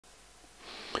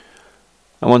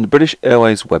I'm on the British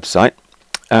Airways website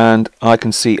and I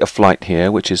can see a flight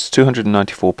here which is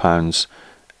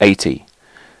 £294.80.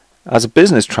 As a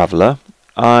business traveller,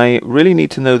 I really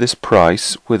need to know this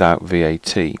price without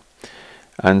VAT.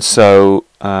 And so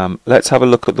let's have a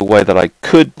look at the way that I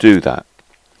could do that.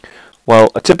 Well,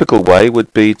 a typical way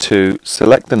would be to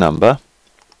select the number,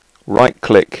 right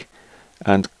click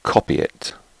and copy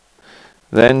it.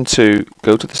 Then to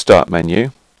go to the Start menu,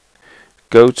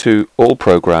 go to All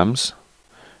Programs,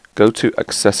 go to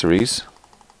Accessories,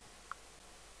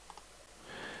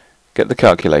 get the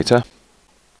calculator,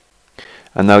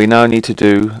 and now we need to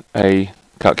do a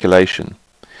calculation.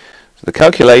 So the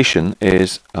calculation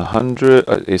is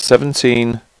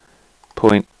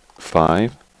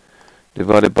 17.5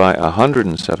 divided by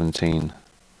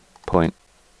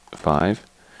 117.5.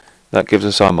 That gives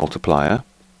us our multiplier.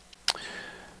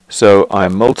 So that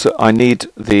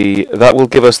will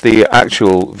give us the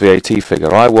actual VAT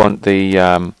figure. I want the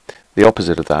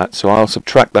opposite of that, so I'll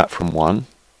subtract that from 1.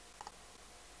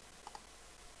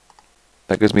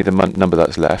 That gives me the number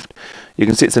that's left. You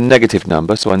can see it's a negative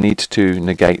number, so I need to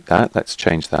negate that. Let's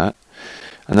change that.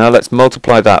 And now let's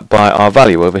multiply that by our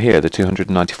value over here, the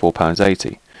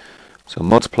 £294.80. So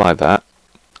multiply that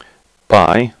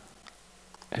by,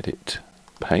 edit,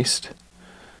 paste,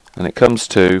 and it comes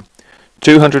to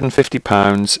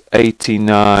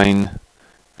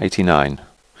 £250.89.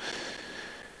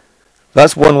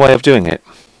 That's one way of doing it.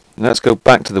 Let's go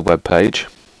back to the web page.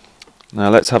 Now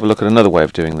let's have a look at another way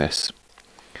of doing this.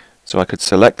 So I could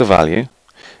select the value,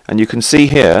 and you can see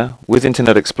here with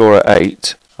Internet Explorer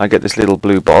 8 I get this little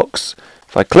blue box.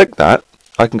 If I click that,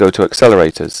 I can go to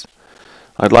accelerators.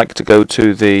 I'd like to go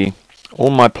to the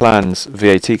My Plans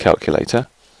VAT Calculator,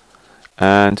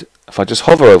 and if I just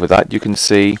hover over that, you can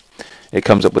see it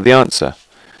comes up with the answer.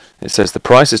 It says the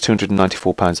price is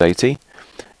 £294.80.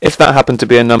 If that happened to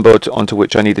be a number onto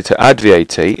which I needed to add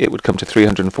VAT, it would come to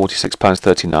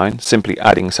 £346.39, simply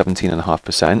adding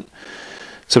 17.5%.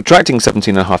 Subtracting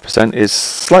 17.5% is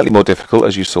slightly more difficult,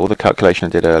 as you saw, the calculation I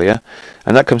did earlier,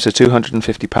 and that comes to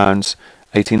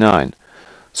 £250.89.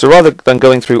 So rather than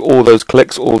going through all those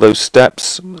clicks, all those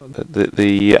steps,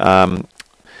 the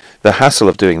hassle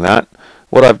of doing that,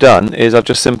 what I've done is I've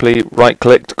just simply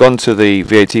right-clicked, gone to the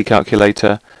VAT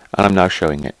calculator, and I'm now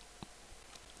showing it.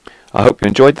 I hope you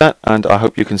enjoyed that, and I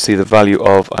hope you can see the value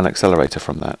of an accelerator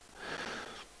from that.